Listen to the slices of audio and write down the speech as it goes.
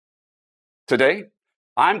Today,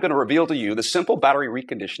 I'm going to reveal to you the simple battery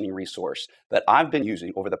reconditioning resource that I've been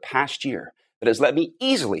using over the past year that has let me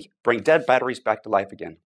easily bring dead batteries back to life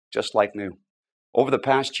again, just like new. Over the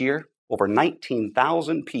past year, over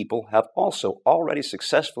 19,000 people have also already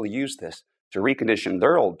successfully used this to recondition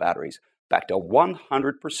their old batteries back to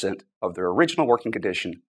 100% of their original working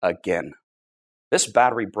condition again. This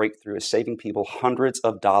battery breakthrough is saving people hundreds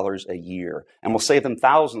of dollars a year and will save them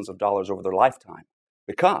thousands of dollars over their lifetime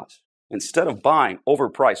because instead of buying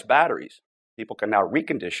overpriced batteries, people can now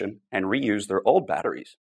recondition and reuse their old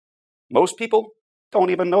batteries. Most people don't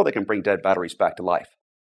even know they can bring dead batteries back to life,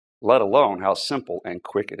 let alone how simple and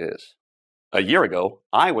quick it is. A year ago,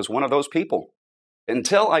 I was one of those people,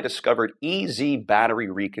 until I discovered Easy Battery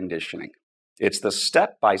Reconditioning. It's the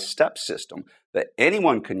step-by-step system that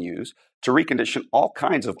anyone can use to recondition all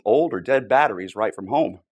kinds of old or dead batteries right from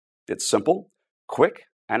home. It's simple, quick,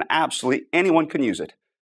 and absolutely anyone can use it,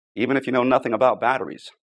 even if you know nothing about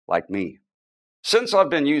batteries, like me. Since I've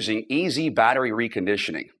been using Easy Battery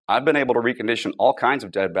Reconditioning, I've been able to recondition all kinds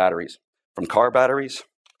of dead batteries, from car batteries,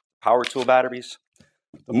 power tool batteries,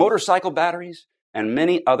 the motorcycle batteries, and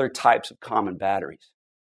many other types of common batteries.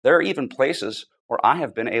 There are even places where I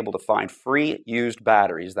have been able to find free used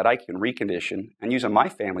batteries that I can recondition and use in my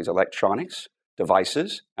family's electronics,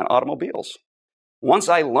 devices, and automobiles. Once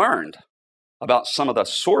I learned about some of the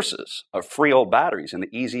sources of free old batteries in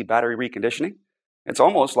the Easy Battery Reconditioning, it's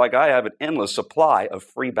almost like I have an endless supply of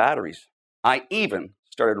free batteries. I even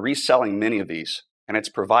started reselling many of these, and it's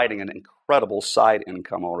providing an incredible side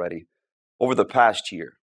income already. Over the past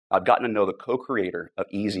year, I've gotten to know the co-creator of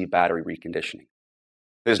Easy Battery Reconditioning.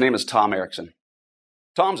 His name is Tom Erickson.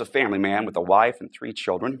 Tom's a family man with a wife and 3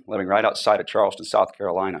 children living right outside of Charleston, South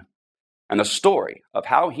Carolina. And the story of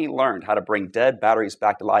how he learned how to bring dead batteries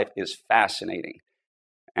back to life is fascinating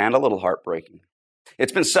and a little heartbreaking.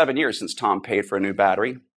 It's been 7 years since Tom paid for a new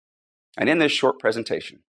battery. And in this short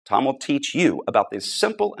presentation, Tom will teach you about this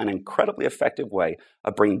simple and incredibly effective way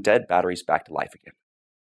of bringing dead batteries back to life again.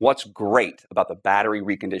 What's great about the battery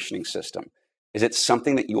reconditioning system is it's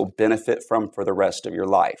something that you will benefit from for the rest of your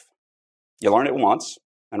life. You learn it once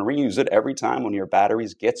and reuse it every time one of your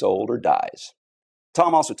batteries gets old or dies.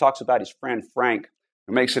 Tom also talks about his friend Frank,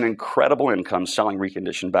 who makes an incredible income selling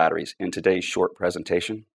reconditioned batteries in today's short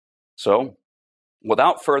presentation. So,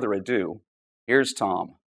 without further ado, here's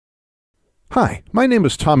Tom. Hi, my name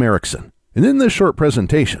is Tom Erickson, and in this short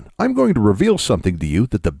presentation, I'm going to reveal something to you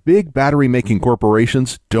that the big battery-making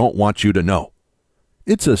corporations don't want you to know.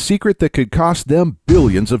 It's a secret that could cost them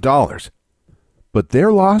billions of dollars. But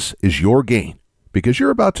their loss is your gain, because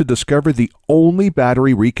you're about to discover the only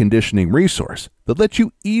battery reconditioning resource that lets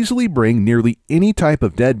you easily bring nearly any type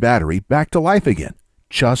of dead battery back to life again,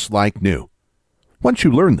 just like new. Once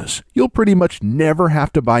you learn this, you'll pretty much never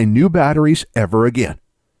have to buy new batteries ever again.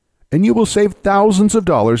 And you will save thousands of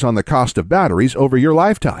dollars on the cost of batteries over your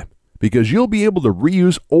lifetime, because you'll be able to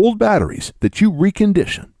reuse old batteries that you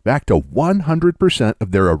recondition back to 100%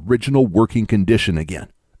 of their original working condition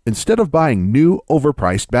again, instead of buying new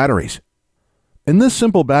overpriced batteries. And this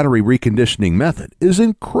simple battery reconditioning method is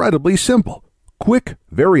incredibly simple, quick,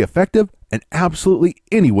 very effective, and absolutely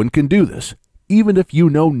anyone can do this, even if you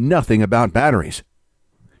know nothing about batteries.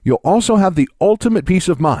 You'll also have the ultimate peace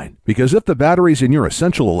of mind, because if the batteries in your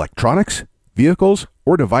essential electronics, vehicles,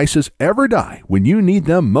 or devices ever die when you need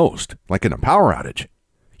them most, like in a power outage,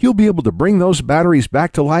 you'll be able to bring those batteries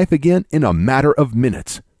back to life again in a matter of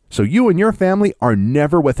minutes. So you and your family are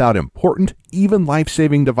never without important, even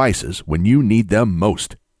life-saving devices when you need them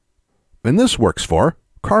most. And this works for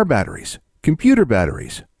car batteries, computer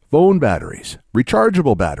batteries, phone batteries,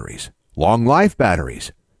 rechargeable batteries, long-life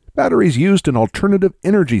batteries, batteries used in alternative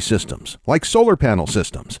energy systems like solar panel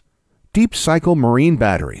systems, deep-cycle marine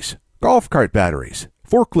batteries, golf cart batteries,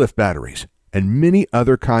 forklift batteries, and many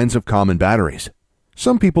other kinds of common batteries.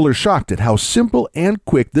 Some people are shocked at how simple and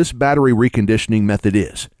quick this battery reconditioning method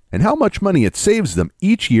is, and how much money it saves them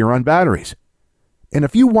each year on batteries. And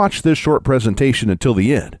if you watch this short presentation until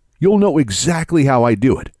the end, you'll know exactly how I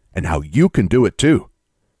do it, and how you can do it too.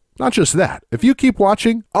 Not just that, if you keep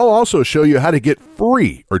watching, I'll also show you how to get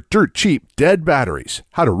free or dirt cheap dead batteries,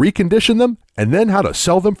 how to recondition them, and then how to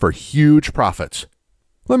sell them for huge profits.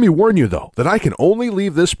 Let me warn you though, that I can only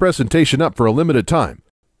leave this presentation up for a limited time.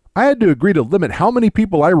 I had to agree to limit how many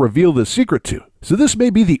people I reveal this secret to, so this may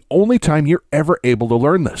be the only time you're ever able to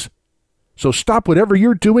learn this. So stop whatever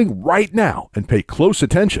you're doing right now and pay close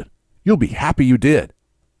attention. You'll be happy you did.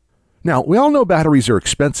 Now, we all know batteries are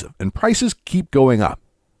expensive and prices keep going up.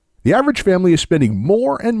 The average family is spending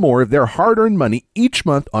more and more of their hard-earned money each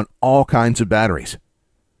month on all kinds of batteries.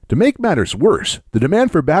 To make matters worse, the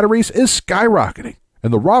demand for batteries is skyrocketing,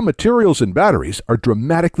 and the raw materials in batteries are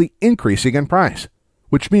dramatically increasing in price,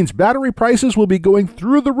 which means battery prices will be going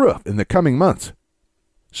through the roof in the coming months.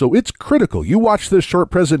 So it's critical you watch this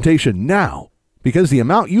short presentation now, because the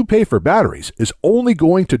amount you pay for batteries is only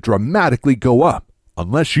going to dramatically go up,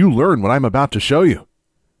 unless you learn what I'm about to show you.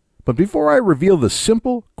 But before I reveal the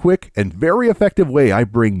simple, quick, and very effective way I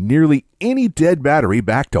bring nearly any dead battery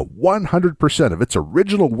back to 100% of its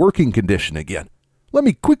original working condition again, let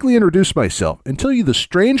me quickly introduce myself and tell you the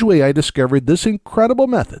strange way I discovered this incredible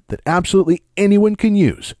method that absolutely anyone can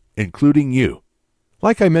use, including you.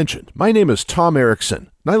 Like I mentioned, my name is Tom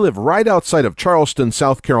Erickson, and I live right outside of Charleston,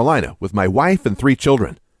 South Carolina, with my wife and 3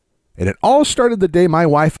 children. And it all started the day my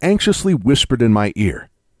wife anxiously whispered in my ear,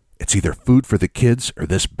 "It's either food for the kids or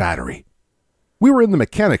this battery." We were in the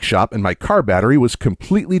mechanic shop and my car battery was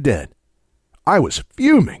completely dead. I was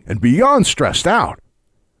fuming and beyond stressed out.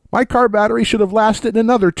 My car battery should have lasted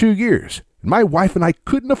another 2 years, and my wife and I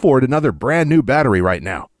couldn't afford another brand new battery right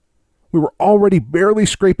now. We were already barely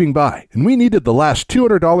scraping by, and we needed the last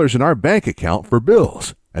 $200 in our bank account for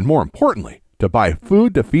bills, and more importantly, to buy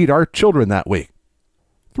food to feed our children that week.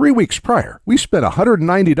 3 weeks prior, we spent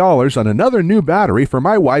 $190 on another new battery for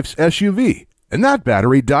my wife's SUV, and that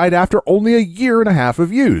battery died after only a year and a half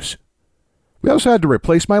of use. We also had to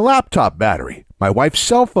replace my laptop battery, my wife's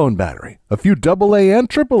cell phone battery, a few AA and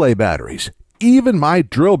AAA batteries, even my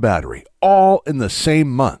drill battery, all in the same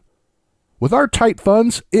month. With our tight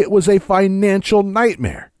funds, it was a financial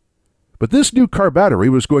nightmare. But this new car battery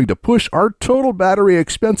was going to push our total battery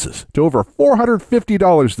expenses to over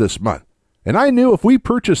 $450 this month. And I knew if we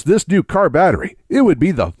purchased this new car battery, it would be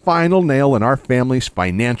the final nail in our family's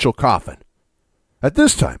financial coffin. At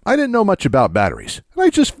this time, I didn't know much about batteries, and I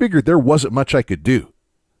just figured there wasn't much I could do.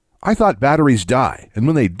 I thought batteries die, and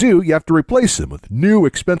when they do, you have to replace them with new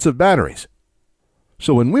expensive batteries.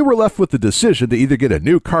 So when we were left with the decision to either get a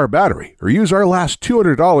new car battery or use our last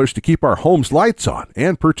 $200 to keep our home's lights on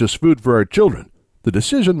and purchase food for our children, the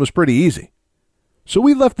decision was pretty easy. So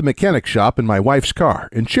we left the mechanic shop in my wife's car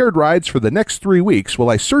and shared rides for the next 3 weeks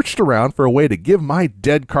while I searched around for a way to give my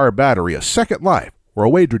dead car battery a second life or a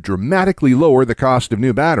way to dramatically lower the cost of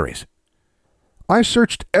new batteries. I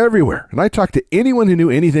searched everywhere and I talked to anyone who knew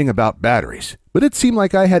anything about batteries, but it seemed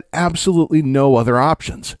like I had absolutely no other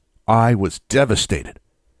options. I was devastated.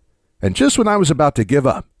 And just when I was about to give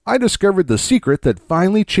up, I discovered the secret that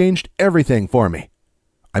finally changed everything for me.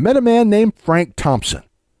 I met a man named Frank Thompson.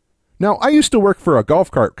 Now, I used to work for a golf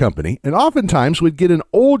cart company and oftentimes would get in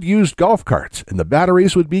old used golf carts and the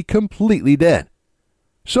batteries would be completely dead.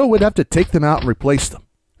 So we'd have to take them out and replace them.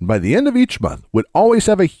 And by the end of each month, we'd always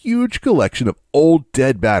have a huge collection of old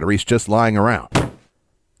dead batteries just lying around.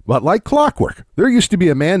 But like clockwork, there used to be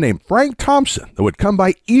a man named Frank Thompson that would come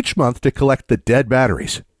by each month to collect the dead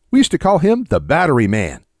batteries. We used to call him the Battery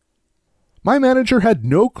Man. My manager had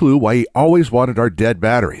no clue why he always wanted our dead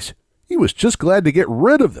batteries. He was just glad to get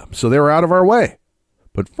rid of them so they were out of our way.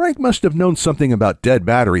 But Frank must have known something about dead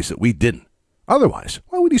batteries that we didn't. Otherwise,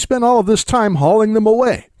 why would he spend all of this time hauling them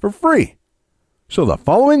away for free? So the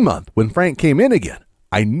following month, when Frank came in again,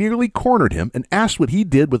 I nearly cornered him and asked what he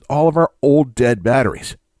did with all of our old dead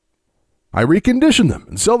batteries. "I recondition them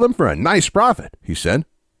and sell them for a nice profit," he said.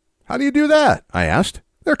 "How do you do that?" I asked.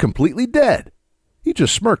 "They're completely dead." He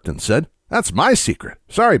just smirked and said, "That's my secret.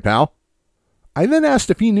 Sorry, pal." I then asked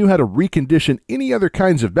if he knew how to recondition any other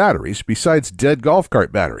kinds of batteries besides dead golf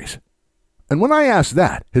cart batteries. And when I asked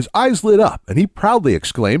that, his eyes lit up and he proudly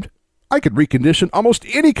exclaimed, "I could recondition almost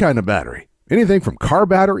any kind of battery. Anything from car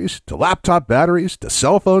batteries, to laptop batteries, to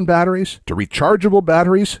cell phone batteries, to rechargeable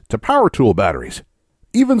batteries, to power tool batteries.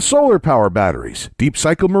 Even solar power batteries, deep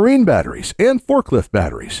cycle marine batteries, and forklift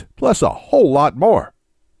batteries, plus a whole lot more."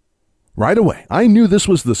 Right away, I knew this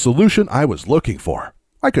was the solution I was looking for.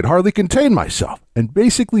 I could hardly contain myself and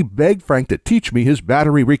basically begged Frank to teach me his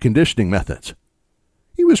battery reconditioning methods.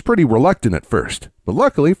 He was pretty reluctant at first, but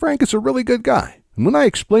luckily Frank is a really good guy, and when I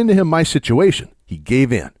explained to him my situation, he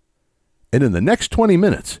gave in. And in the next 20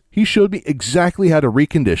 minutes, he showed me exactly how to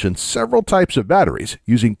recondition several types of batteries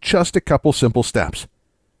using just a couple simple steps.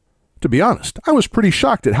 To be honest, I was pretty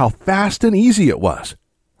shocked at how fast and easy it was.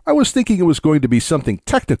 I was thinking it was going to be something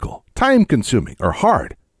technical, time-consuming, or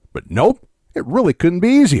hard, but nope, it really couldn't be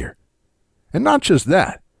easier. And not just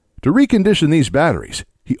that, to recondition these batteries,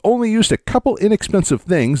 he only used a couple inexpensive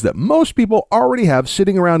things that most people already have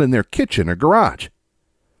sitting around in their kitchen or garage.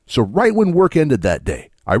 So right when work ended that day,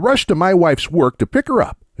 I rushed to my wife's work to pick her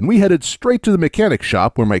up, and we headed straight to the mechanic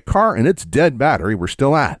shop where my car and its dead battery were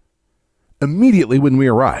still at. Immediately when we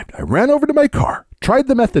arrived, I ran over to my car, Tried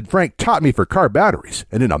the method Frank taught me for car batteries,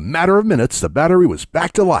 and in a matter of minutes, the battery was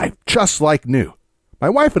back to life, just like new. My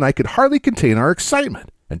wife and I could hardly contain our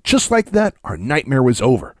excitement, and just like that, our nightmare was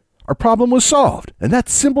over. Our problem was solved, and that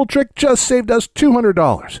simple trick just saved us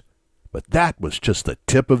 $200. But that was just the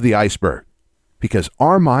tip of the iceberg, because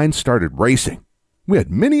our minds started racing. We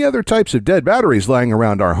had many other types of dead batteries lying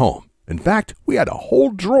around our home. In fact, we had a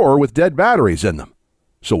whole drawer with dead batteries in them.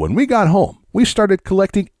 So when we got home, we started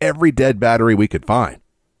collecting every dead battery we could find.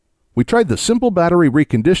 We tried the simple battery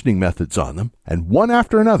reconditioning methods on them, and one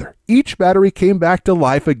after another, each battery came back to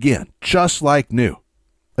life again, just like new.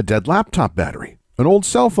 A dead laptop battery, an old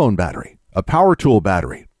cell phone battery, a power tool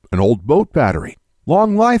battery, an old boat battery,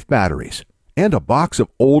 long life batteries, and a box of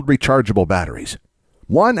old rechargeable batteries.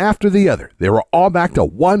 One after the other, they were all back to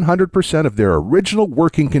 100% of their original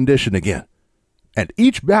working condition again. And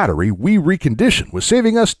each battery we reconditioned was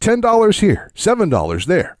saving us $10 here, $7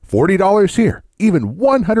 there, $40 here, even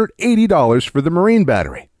 $180 for the marine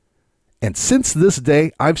battery. And since this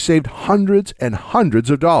day, I've saved hundreds and hundreds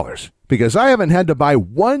of dollars because I haven't had to buy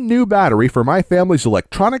one new battery for my family's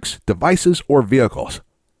electronics, devices, or vehicles.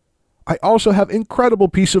 I also have incredible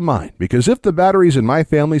peace of mind because if the batteries in my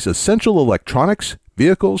family's essential electronics,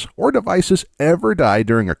 vehicles, or devices ever die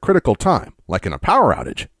during a critical time, like in a power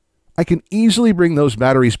outage, I can easily bring those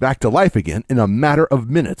batteries back to life again in a matter of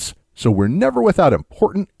minutes, so we're never without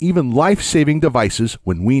important, even life-saving devices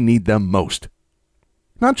when we need them most.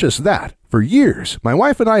 Not just that, for years, my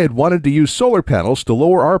wife and I had wanted to use solar panels to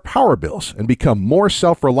lower our power bills and become more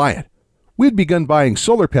self-reliant. We had begun buying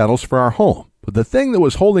solar panels for our home, but the thing that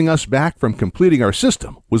was holding us back from completing our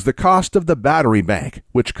system was the cost of the battery bank,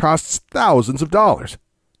 which costs thousands of dollars.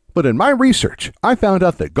 But in my research, I found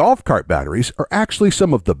out that golf cart batteries are actually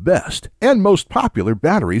some of the best and most popular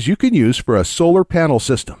batteries you can use for a solar panel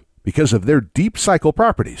system because of their deep cycle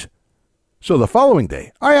properties. So the following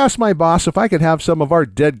day, I asked my boss if I could have some of our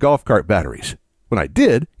dead golf cart batteries. When I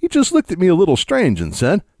did, he just looked at me a little strange and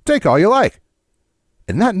said, "Take all you like."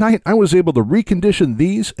 And that night, I was able to recondition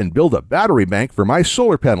these and build a battery bank for my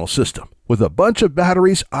solar panel system with a bunch of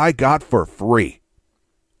batteries I got for free.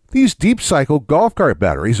 These deep cycle golf cart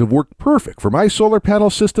batteries have worked perfect for my solar panel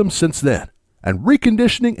system since then, and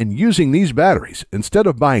reconditioning and using these batteries instead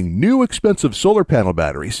of buying new expensive solar panel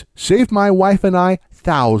batteries saved my wife and I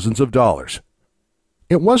thousands of dollars.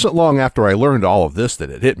 It wasn't long after I learned all of this that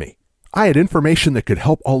it hit me. I had information that could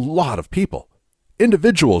help a lot of people.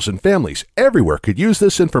 Individuals and families everywhere could use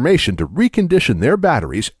this information to recondition their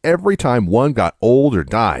batteries every time one got old or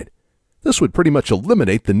died. This would pretty much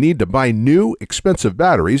eliminate the need to buy new, expensive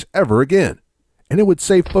batteries ever again, and it would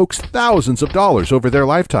save folks thousands of dollars over their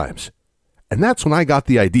lifetimes. And that's when I got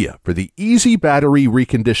the idea for the Easy Battery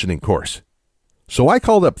Reconditioning course. So I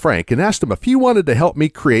called up Frank and asked him if he wanted to help me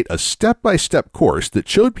create a step-by-step course that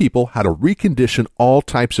showed people how to recondition all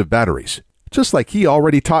types of batteries, just like he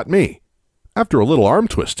already taught me. After a little arm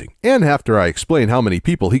twisting, and after I explained how many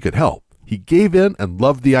people he could help, he gave in and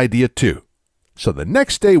loved the idea too. So the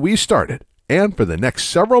next day we started, and for the next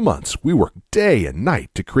several months, we worked day and night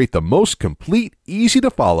to create the most complete,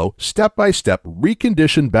 easy-to-follow, step-by-step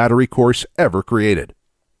reconditioned battery course ever created.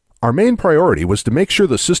 Our main priority was to make sure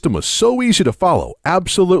the system was so easy to follow,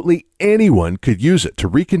 absolutely anyone could use it to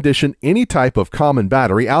recondition any type of common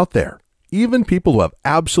battery out there, even people who have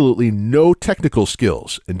absolutely no technical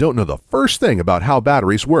skills and don't know the first thing about how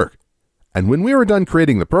batteries work. And when we were done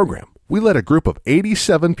creating the program, we let a group of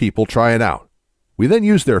 87 people try it out. We then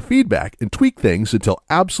used their feedback and tweaked things until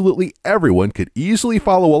absolutely everyone could easily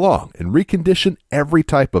follow along and recondition every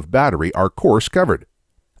type of battery our course covered.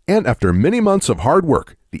 And after many months of hard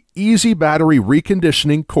work, the Easy Battery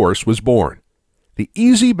Reconditioning course was born. The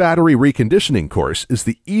Easy Battery Reconditioning course is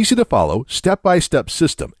the easy-to-follow, step-by-step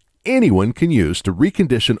system anyone can use to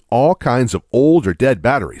recondition all kinds of old or dead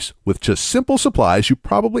batteries with just simple supplies you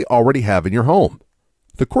probably already have in your home.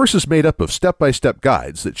 The course is made up of step-by-step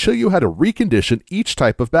guides that show you how to recondition each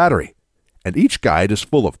type of battery. And each guide is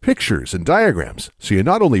full of pictures and diagrams, so you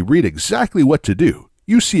not only read exactly what to do,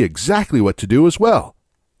 you see exactly what to do as well.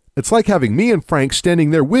 It's like having me and Frank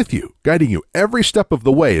standing there with you, guiding you every step of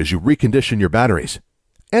the way as you recondition your batteries.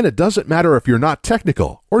 And it doesn't matter if you're not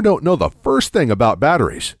technical or don't know the first thing about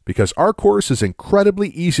batteries, because our course is incredibly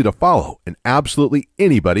easy to follow and absolutely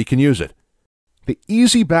anybody can use it. The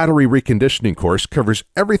Easy Battery Reconditioning course covers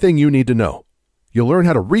everything you need to know. You'll learn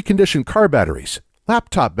how to recondition car batteries,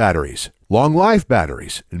 laptop batteries, long life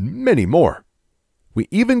batteries, and many more. We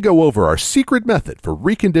even go over our secret method for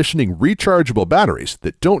reconditioning rechargeable batteries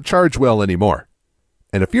that don't charge well anymore.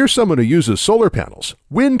 And if you're someone who uses solar panels,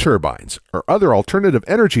 wind turbines, or other alternative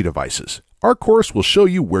energy devices, our course will show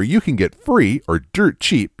you where you can get free or dirt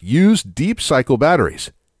cheap used deep cycle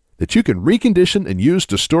batteries that you can recondition and use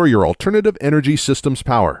to store your alternative energy system's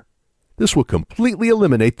power. This will completely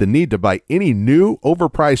eliminate the need to buy any new,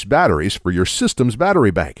 overpriced batteries for your system's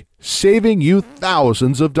battery bank, saving you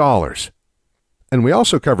thousands of dollars. And we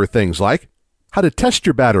also cover things like how to test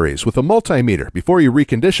your batteries with a multimeter before you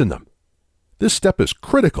recondition them. This step is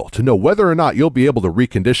critical to know whether or not you'll be able to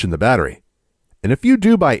recondition the battery. And if you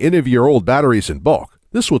do buy any of your old batteries in bulk,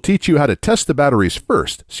 this will teach you how to test the batteries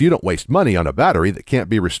first so you don't waste money on a battery that can't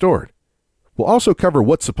be restored. We'll also cover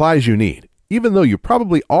what supplies you need, even though you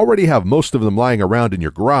probably already have most of them lying around in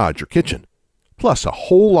your garage or kitchen, plus a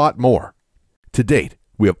whole lot more. To date,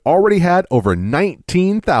 we have already had over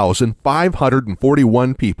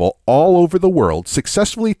 19,541 people all over the world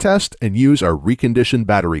successfully test and use our Recondition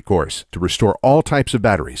Battery course to restore all types of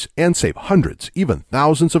batteries and save hundreds, even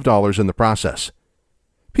thousands of dollars in the process.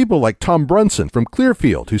 People like Tom Brunson from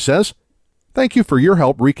Clearfield, who says, "Thank you for your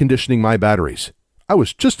help reconditioning my batteries. I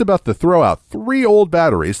was just about to throw out 3 old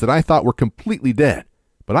batteries that I thought were completely dead,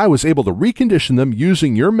 but I was able to recondition them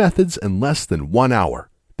using your methods in less than 1 hour.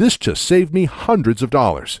 This just saved me hundreds of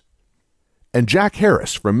dollars." And Jack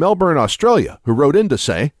Harris from Melbourne, Australia, who wrote in to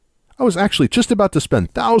say, "I was actually just about to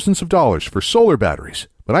spend thousands of dollars for solar batteries,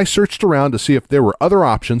 but I searched around to see if there were other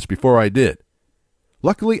options before I did.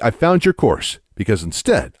 Luckily, I found your course, because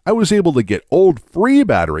instead, I was able to get old free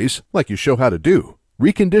batteries, like you show how to do,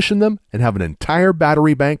 recondition them, and have an entire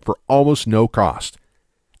battery bank for almost no cost.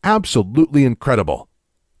 Absolutely incredible."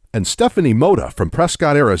 And Stephanie Moda from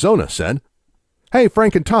Prescott, Arizona said, "Hey,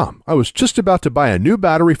 Frank and Tom, I was just about to buy a new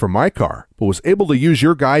battery for my car, but was able to use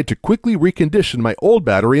your guide to quickly recondition my old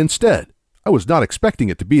battery instead. I was not expecting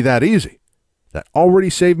it to be that easy. That already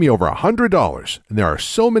saved me over $100, and there are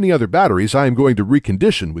so many other batteries I am going to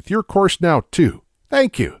recondition with your course now too.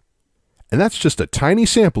 Thank you." And that's just a tiny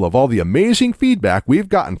sample of all the amazing feedback we've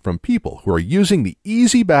gotten from people who are using the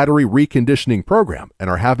Easy Battery Reconditioning program and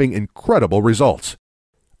are having incredible results.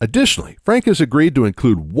 Additionally, Frank has agreed to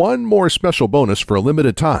include one more special bonus for a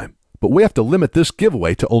limited time, but we have to limit this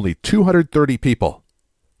giveaway to only 230 people.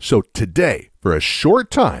 So today, for a short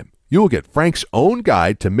time, you will get Frank's own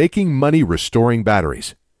guide to making money restoring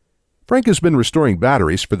batteries. Frank has been restoring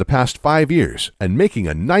batteries for the past 5 years and making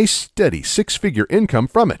a nice, steady 6-figure income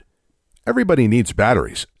from it. Everybody needs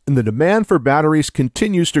batteries, and the demand for batteries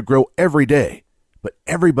continues to grow every day. But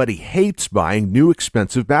everybody hates buying new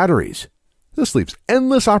expensive batteries. This leaves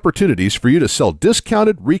endless opportunities for you to sell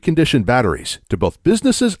discounted, reconditioned batteries to both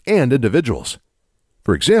businesses and individuals.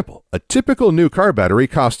 For example, a typical new car battery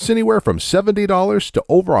costs anywhere from $70 to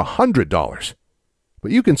over $100.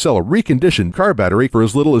 But you can sell a reconditioned car battery for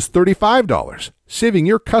as little as $35, saving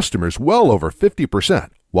your customers well over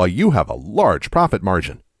 50%, while you have a large profit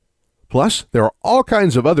margin. Plus, there are all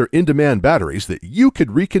kinds of other in-demand batteries that you could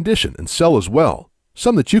recondition and sell as well,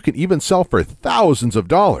 some that you can even sell for thousands of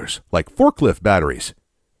dollars, like forklift batteries.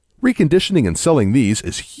 Reconditioning and selling these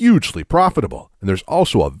is hugely profitable, and there's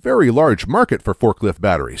also a very large market for forklift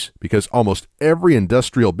batteries because almost every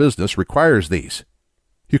industrial business requires these.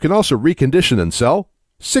 You can also recondition and sell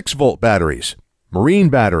 6-volt batteries, marine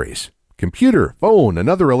batteries, computer, phone, and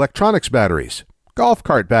other electronics batteries, golf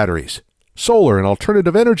cart batteries, solar and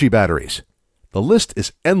alternative energy batteries. The list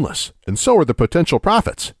is endless, and so are the potential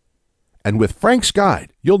profits. And with Frank's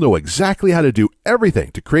guide, you'll know exactly how to do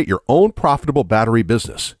everything to create your own profitable battery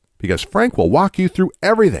business, because Frank will walk you through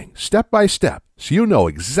everything step by step so you know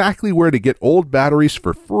exactly where to get old batteries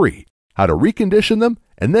for free, how to recondition them,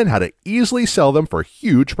 and then how to easily sell them for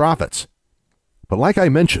huge profits. But like I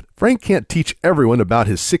mentioned, Frank can't teach everyone about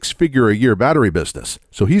his 6-figure-a-year battery business,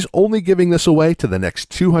 so he's only giving this away to the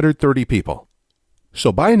next 230 people.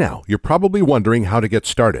 So by now, you're probably wondering how to get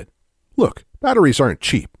started. Look, batteries aren't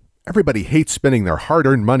cheap. Everybody hates spending their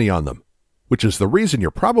hard-earned money on them, which is the reason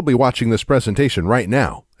you're probably watching this presentation right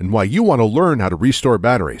now and why you want to learn how to restore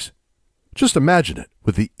batteries. Just imagine it.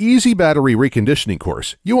 With the Easy Battery Reconditioning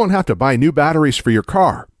course, you won't have to buy new batteries for your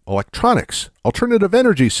car, electronics, alternative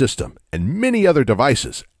energy system, and many other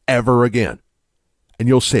devices ever again. And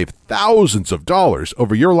you'll save thousands of dollars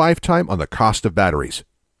over your lifetime on the cost of batteries.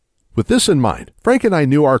 With this in mind, Frank and I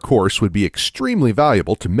knew our course would be extremely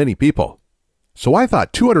valuable to many people. So I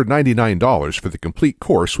thought $299 for the complete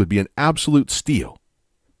course would be an absolute steal.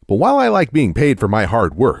 But while I like being paid for my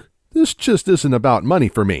hard work, this just isn't about money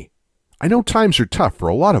for me. I know times are tough for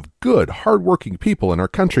a lot of good, hard-working people in our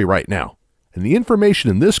country right now, and the information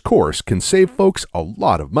in this course can save folks a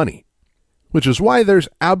lot of money. Which is why there's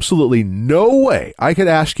absolutely no way I could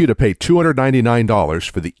ask you to pay $299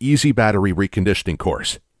 for the Easy Battery Reconditioning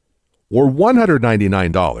course, or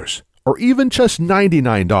 $199, or even just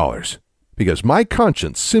 $99, because my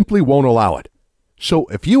conscience simply won't allow it. So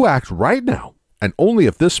if you act right now, and only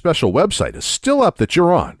if this special website is still up that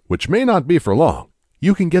you're on, which may not be for long,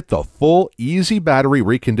 you can get the full Easy Battery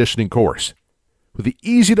Reconditioning course. With the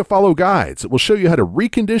easy-to-follow guides that will show you how to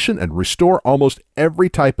recondition and restore almost every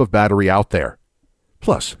type of battery out there.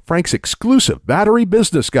 Plus, Frank's exclusive battery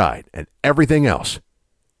business guide and everything else.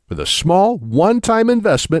 With a small, one-time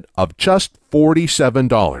investment of just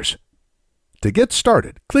 $47. To get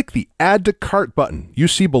started, click the Add to Cart button you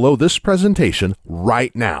see below this presentation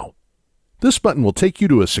right now. This button will take you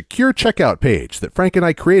to a secure checkout page that Frank and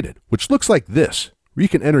I created, which looks like this, where you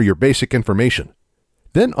can enter your basic information.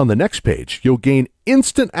 Then on the next page, you'll gain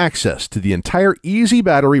instant access to the entire Easy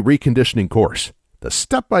Battery Reconditioning course, the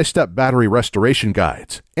step-by-step battery restoration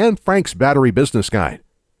guides, and Frank's battery business guide.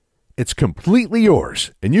 It's completely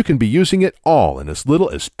yours, and you can be using it all in as little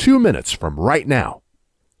as 2 minutes from right now.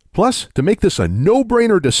 Plus, to make this a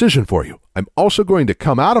no-brainer decision for you, I'm also going to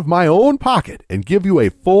come out of my own pocket and give you a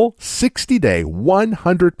full 60-day,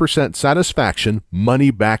 100% satisfaction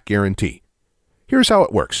money-back guarantee. Here's how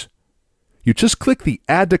it works. You just click the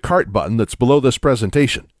Add to Cart button that's below this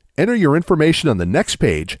presentation, enter your information on the next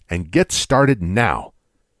page, and get started now.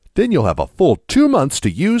 Then you'll have a full 2 months to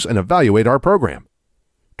use and evaluate our program.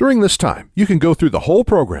 During this time, you can go through the whole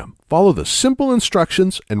program, follow the simple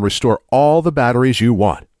instructions, and restore all the batteries you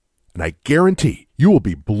want. And I guarantee you will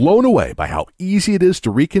be blown away by how easy it is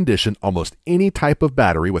to recondition almost any type of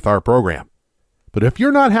battery with our program. But if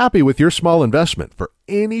you're not happy with your small investment for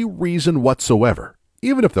any reason whatsoever,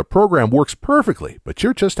 even if the program works perfectly, but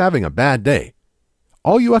you're just having a bad day,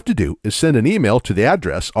 all you have to do is send an email to the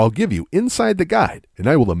address I'll give you inside the guide, and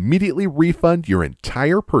I will immediately refund your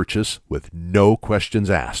entire purchase with no questions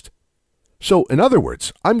asked. So, in other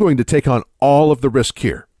words, I'm going to take on all of the risk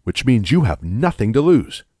here, which means you have nothing to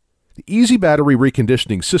lose. The Easy Battery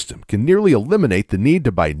Reconditioning system can nearly eliminate the need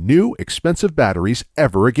to buy new, expensive batteries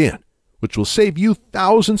ever again, which will save you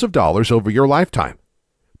thousands of dollars over your lifetime.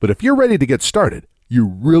 But if you're ready to get started, you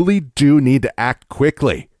really do need to act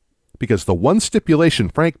quickly, because the one stipulation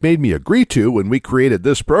Frank made me agree to when we created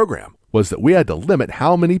this program was that we had to limit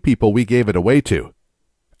how many people we gave it away to.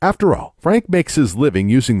 After all, Frank makes his living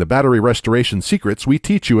using the battery restoration secrets we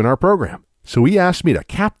teach you in our program. So he asked me to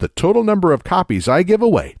cap the total number of copies I give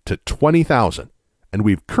away to 20,000, and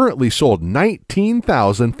we've currently sold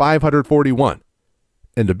 19,541.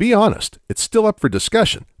 And to be honest, it's still up for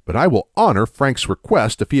discussion, but I will honor Frank's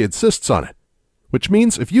request if he insists on it. Which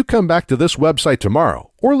means if you come back to this website tomorrow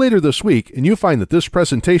or later this week and you find that this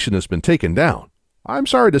presentation has been taken down, I'm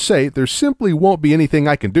sorry to say there simply won't be anything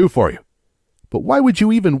I can do for you. But why would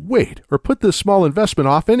you even wait or put this small investment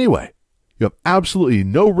off anyway? You have absolutely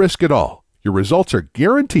no risk at all. Your results are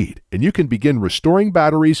guaranteed, and you can begin restoring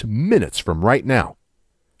batteries minutes from right now.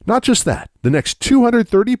 Not just that, the next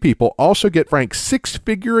 230 people also get Frank's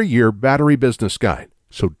 6-figure-a-year battery business guide,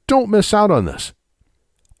 so don't miss out on this.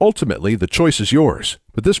 Ultimately, the choice is yours,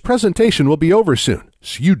 but this presentation will be over soon,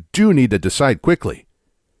 so you do need to decide quickly.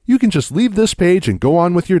 You can just leave this page and go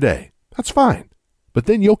on with your day. That's fine. But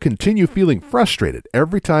then you'll continue feeling frustrated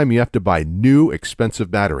every time you have to buy new, expensive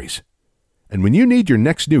batteries. And when you need your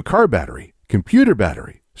next new car battery, computer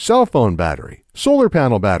battery, cell phone battery, solar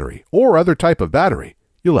panel battery, or other type of battery,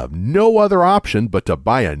 you'll have no other option but to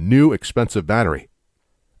buy a new expensive battery.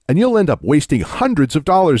 And you'll end up wasting hundreds of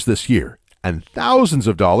dollars this year and thousands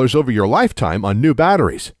of dollars over your lifetime on new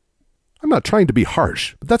batteries. I'm not trying to be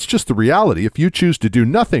harsh, but that's just the reality if you choose to do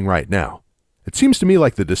nothing right now. It seems to me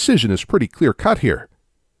like the decision is pretty clear-cut here.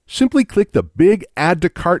 Simply click the big Add to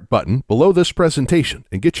Cart button below this presentation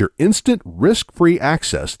and get your instant risk-free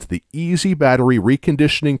access to the Easy Battery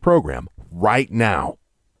Reconditioning program right now.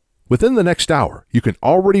 Within the next hour, you can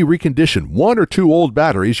already recondition 1 or 2 old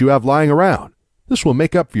batteries you have lying around. This will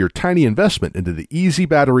make up for your tiny investment into the Easy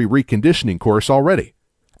Battery Reconditioning course already.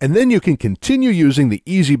 And then you can continue using the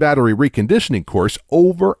Easy Battery Reconditioning course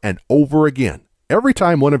over and over again, every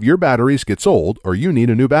time one of your batteries gets old or you need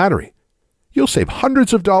a new battery. You'll save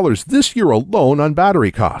hundreds of dollars this year alone on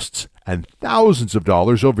battery costs, and thousands of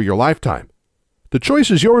dollars over your lifetime. The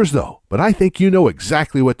choice is yours though, but I think you know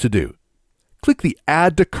exactly what to do. Click the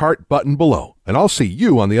Add to Cart button below, and I'll see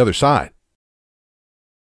you on the other side.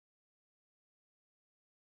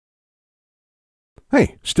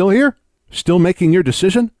 Hey, still here? Still making your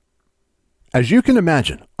decision? As you can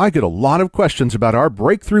imagine, I get a lot of questions about our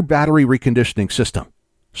breakthrough battery reconditioning system.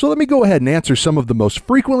 So let me go ahead and answer some of the most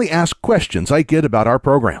frequently asked questions I get about our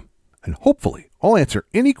program. And hopefully, I'll answer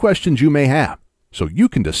any questions you may have, so you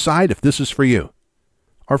can decide if this is for you.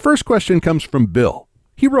 Our first question comes from Bill.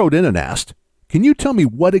 He wrote in and asked, can you tell me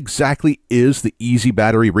what exactly is the Easy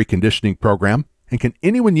Battery Reconditioning Program, and can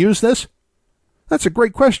anyone use this? That's a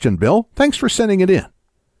great question, Bill. Thanks for sending it in.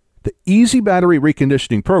 The Easy Battery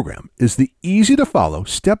Reconditioning Program is the easy-to-follow,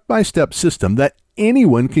 step-by-step system that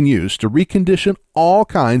anyone can use to recondition all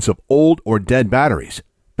kinds of old or dead batteries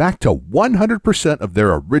back to 100% of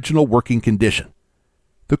their original working condition.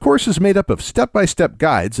 The course is made up of step-by-step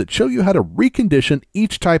guides that show you how to recondition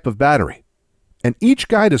each type of battery. And each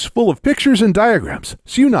guide is full of pictures and diagrams,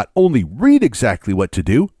 so you not only read exactly what to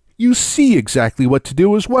do, you see exactly what to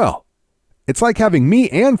do as well. It's like having me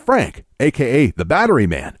and Frank, aka the Battery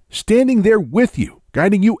Man, standing there with you,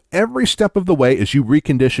 guiding you every step of the way as you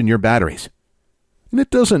recondition your batteries. And it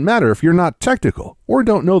doesn't matter if you're not technical or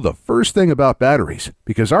don't know the first thing about batteries,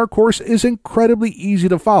 because our course is incredibly easy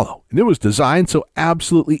to follow, and it was designed so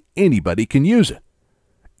absolutely anybody can use it.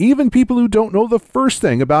 Even people who don't know the first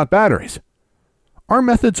thing about batteries. Our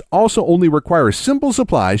methods also only require simple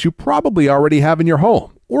supplies you probably already have in your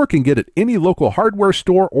home or can get at any local hardware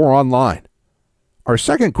store or online. Our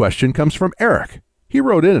second question comes from Eric. He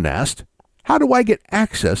wrote in and asked, "How do I get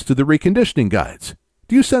access to the reconditioning guides?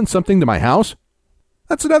 Do you send something to my house?"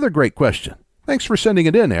 That's another great question. Thanks for sending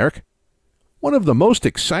it in, Eric. One of the most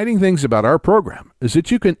exciting things about our program is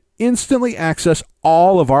that you can instantly access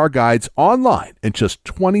all of our guides online in just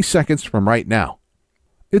 20 seconds from right now.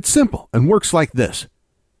 It's simple and works like this.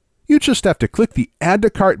 You just have to click the Add to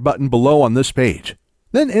Cart button below on this page,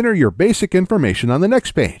 then enter your basic information on the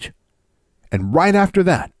next page. And right after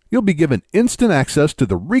that, you'll be given instant access to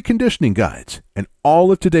the reconditioning guides and all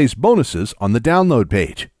of today's bonuses on the download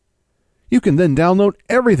page. You can then download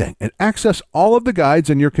everything and access all of the guides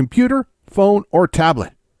on your computer, phone, or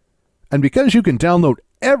tablet. And because you can download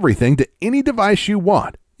everything to any device you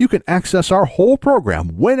want, you can access our whole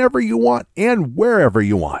program whenever you want and wherever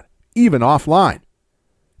you want, even offline.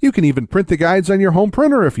 You can even print the guides on your home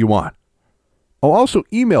printer if you want. I'll also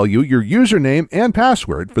email you your username and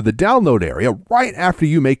password for the download area right after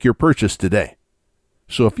you make your purchase today.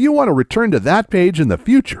 So if you want to return to that page in the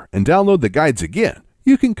future and download the guides again,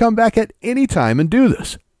 you can come back at any time and do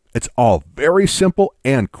this. It's all very simple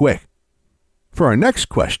and quick. For our next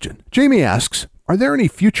question, Jamie asks, "Are there any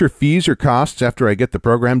future fees or costs after I get the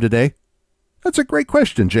program today?" That's a great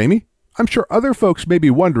question, Jamie. I'm sure other folks may be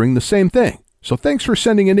wondering the same thing, so thanks for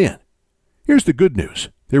sending it in. Here's the good news.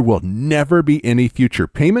 There will never be any future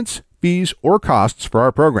payments, fees, or costs for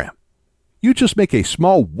our program. You just make a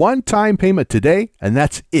small one-time payment today, and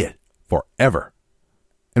that's it, forever.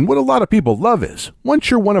 And what a lot of people love is, once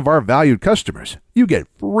you're one of our valued customers, you get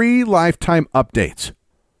free lifetime updates.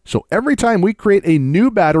 So every time we create a new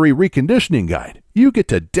battery reconditioning guide, you get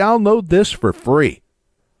to download this for free.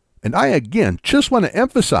 And I again just want to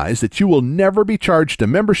emphasize that you will never be charged a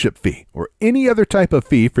membership fee or any other type of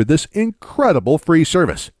fee for this incredible free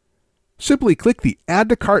service. Simply click the Add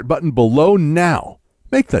to Cart button below now.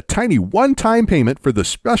 Make the tiny one-time payment for the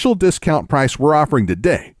special discount price we're offering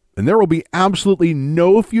today, and there will be absolutely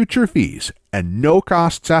no future fees and no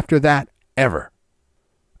costs after that ever.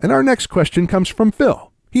 And our next question comes from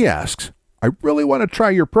Phil. He asks, "I really want to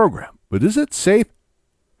try your program, but is it safe?"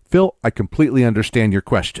 Phil, I completely understand your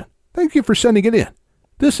question. Thank you for sending it in.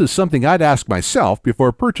 This is something I'd ask myself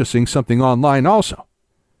before purchasing something online also.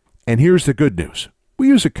 And here's the good news. We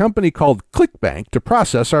use a company called ClickBank to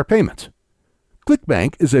process our payments.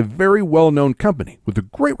 ClickBank is a very well-known company with a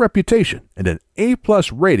great reputation and an A+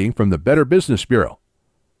 rating from the Better Business Bureau.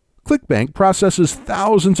 ClickBank processes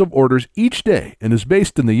thousands of orders each day and is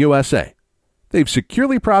based in the USA. They've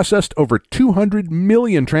securely processed over 200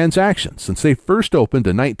 million transactions since they first opened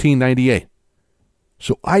in 1998.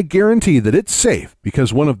 So I guarantee that it's safe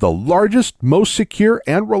because one of the largest, most secure,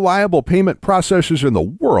 and reliable payment processors in the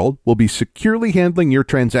world will be securely handling your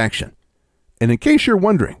transaction. And in case you're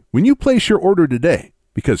wondering, when you place your order today,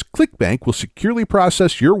 because ClickBank will securely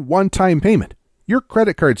process your one-time payment, your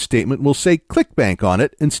credit card statement will say ClickBank on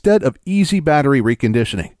it instead of Easy Battery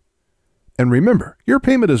Reconditioning. And remember, your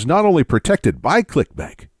payment is not only protected by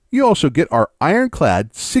ClickBank, you also get our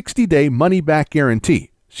ironclad 60-day money-back guarantee,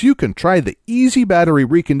 so you can try the Easy Battery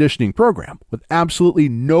Reconditioning program with absolutely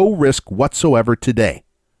no risk whatsoever today.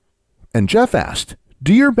 And Jeff asked,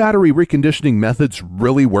 "Do your battery reconditioning methods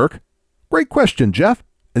really work?" Great question, Jeff.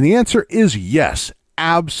 And the answer is yes,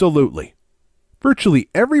 absolutely. Virtually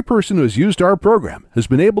every person who has used our program has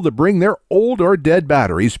been able to bring their old or dead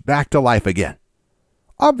batteries back to life again.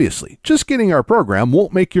 Obviously, just getting our program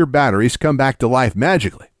won't make your batteries come back to life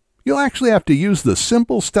magically. You'll actually have to use the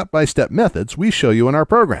simple step-by-step methods we show you in our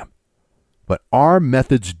program. But our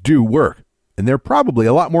methods do work, and they're probably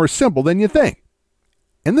a lot more simple than you think.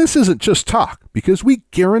 And this isn't just talk, because we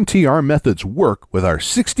guarantee our methods work with our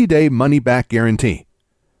 60-day money-back guarantee.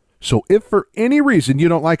 So if for any reason you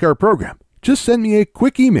don't like our program, just send me a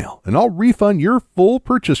quick email and I'll refund your full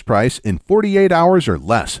purchase price in 48 hours or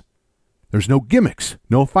less. There's no gimmicks,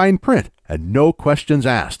 no fine print, and no questions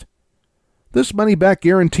asked. This money-back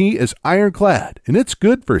guarantee is ironclad, and it's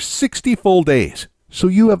good for 60 full days. So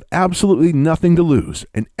you have absolutely nothing to lose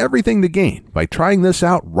and everything to gain by trying this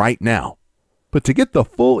out right now. But to get the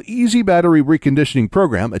full Easy Battery Reconditioning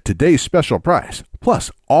program at today's special price, plus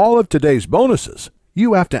all of today's bonuses,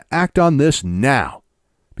 you have to act on this now.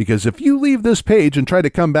 Because if you leave this page and try to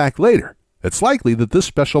come back later, it's likely that this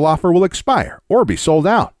special offer will expire or be sold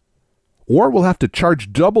out. Or we'll have to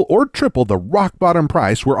charge double or triple the rock bottom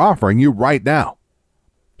price we're offering you right now.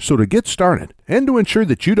 So to get started and to ensure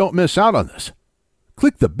that you don't miss out on this,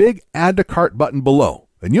 click the big Add to Cart button below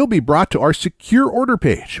and you'll be brought to our secure order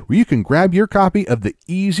page where you can grab your copy of the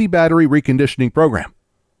Easy Battery Reconditioning program,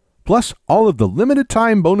 plus all of the limited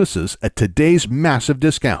time bonuses at today's massive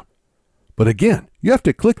discount. But again, you have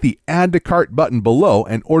to click the Add to Cart button below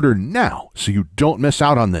and order now so you don't miss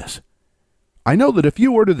out on this. I know that if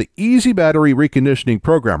you order the Easy Battery Reconditioning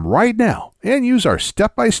program right now and use our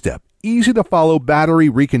step-by-step, easy-to-follow battery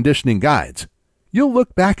reconditioning guides, you'll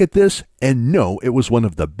look back at this and know it was one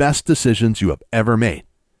of the best decisions you have ever made.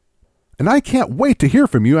 And I can't wait to hear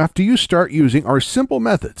from you after you start using our simple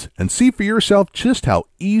methods and see for yourself just how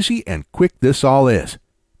easy and quick this all is,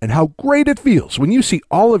 and how great it feels when you see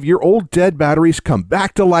all of your old dead batteries come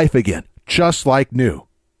back to life again, just like new.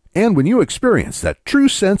 And when you experience that true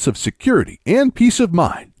sense of security and peace of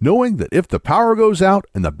mind, knowing that if the power goes out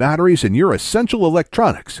and the batteries in your essential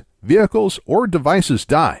electronics, vehicles, or devices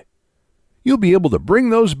die, you'll be able to bring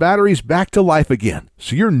those batteries back to life again,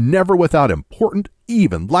 so you're never without important,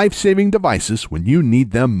 even life-saving devices when you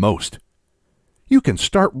need them most. You can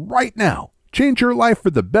start right now, change your life for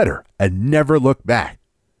the better, and never look back.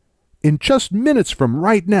 In just minutes from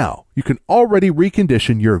right now, you can already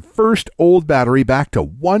recondition your first old battery back to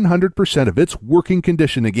 100% of its working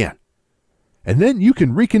condition again. And then you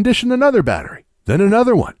can recondition another battery, then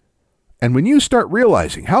another one. And when you start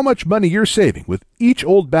realizing how much money you're saving with each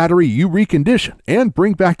old battery you recondition and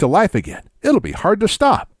bring back to life again, it'll be hard to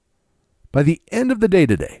stop. By the end of the day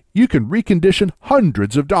today, you can recondition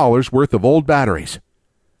hundreds of dollars worth of old batteries.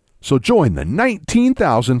 So join the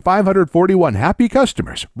 19,541 happy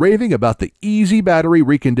customers raving about the Easy Battery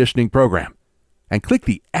Reconditioning program, and click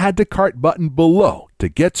the Add to Cart button below to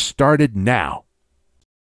get started now.